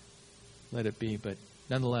 let it be. But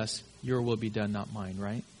nonetheless, your will be done, not mine,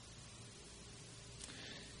 right?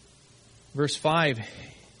 Verse 5,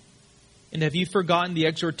 and have you forgotten the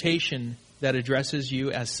exhortation that addresses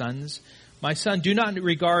you as sons? My son, do not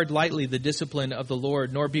regard lightly the discipline of the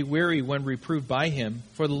Lord, nor be weary when reproved by him.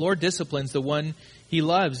 For the Lord disciplines the one he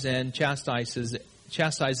loves and chastises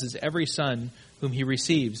every son whom he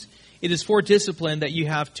receives. It is for discipline that you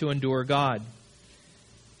have to endure God.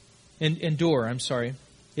 It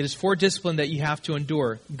is for discipline that you have to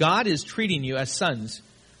endure. God is treating you as sons.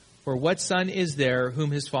 For what son is there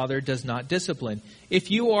whom his father does not discipline?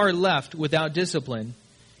 If you are left without discipline,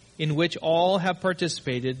 in which all have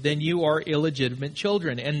participated, then you are illegitimate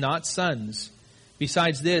children and not sons.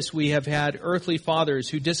 Besides this, we have had earthly fathers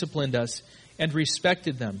who disciplined us and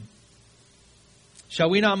respected them.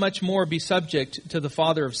 Shall we not much more be subject to the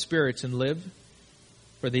Father of spirits and live?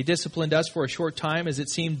 For they disciplined us for a short time as it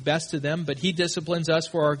seemed best to them, but he disciplines us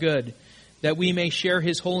for our good, that we may share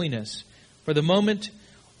his holiness. For the moment,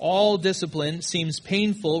 all discipline seems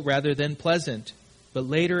painful rather than pleasant, but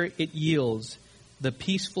later it yields the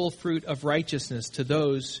peaceful fruit of righteousness to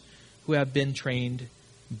those who have been trained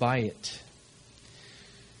by it.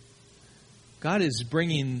 God is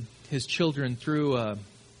bringing his children through a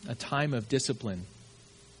time of discipline.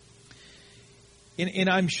 And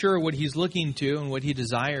I'm sure what he's looking to and what he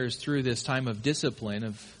desires through this time of discipline,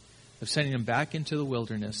 of sending them back into the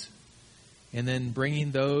wilderness, and then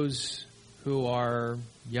bringing those who are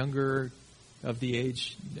younger of the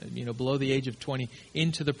age, below the age of 20,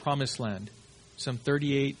 into the promised land, some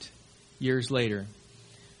 38 years later,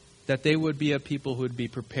 that they would be a people who would be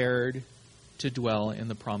prepared to dwell in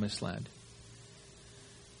the promised land.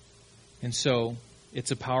 And so,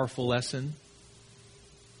 it's a powerful lesson,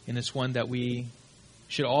 and it's one that we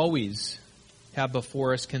should always have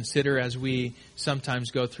before us, consider as we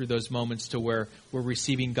sometimes go through those moments to where we're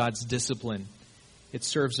receiving God's discipline. It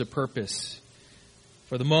serves a purpose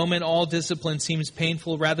For the moment, all discipline seems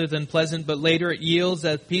painful rather than pleasant, but later it yields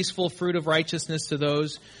a peaceful fruit of righteousness to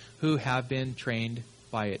those who have been trained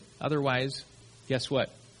by it. Otherwise, guess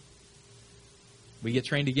what? We get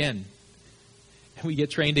trained again. And we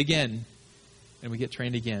get trained again. And we get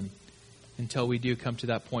trained again. Until we do come to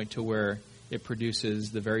that point to where it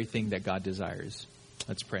produces the very thing that God desires.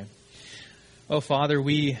 Let's pray. Oh, Father,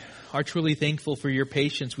 we are truly thankful for your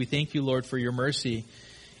patience. We thank you, Lord, for your mercy.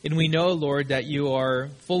 And we know, Lord, that you are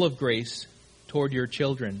full of grace toward your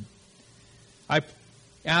children. I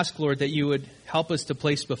ask, Lord, that you would help us to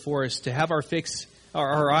place before us, to have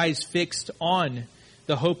our eyes fixed on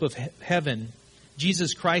the hope of heaven,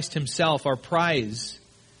 Jesus Christ himself, our prize,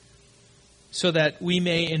 so that we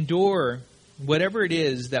may endure whatever it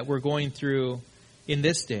is that we're going through in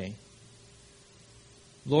this day.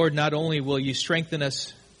 Lord, not only will you strengthen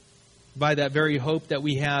us by that very hope that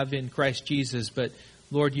we have in Christ Jesus, but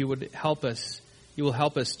Lord, you would help us. You will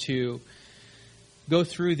help us to go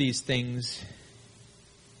through these things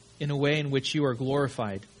in a way in which you are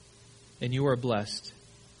glorified and you are blessed.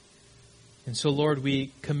 And so, Lord,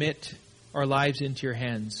 we commit our lives into your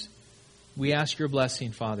hands. We ask your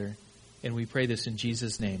blessing, Father, and we pray this in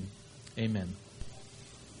Jesus' name. Amen.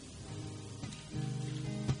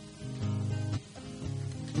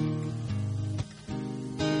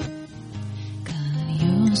 God,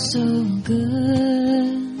 you're so good.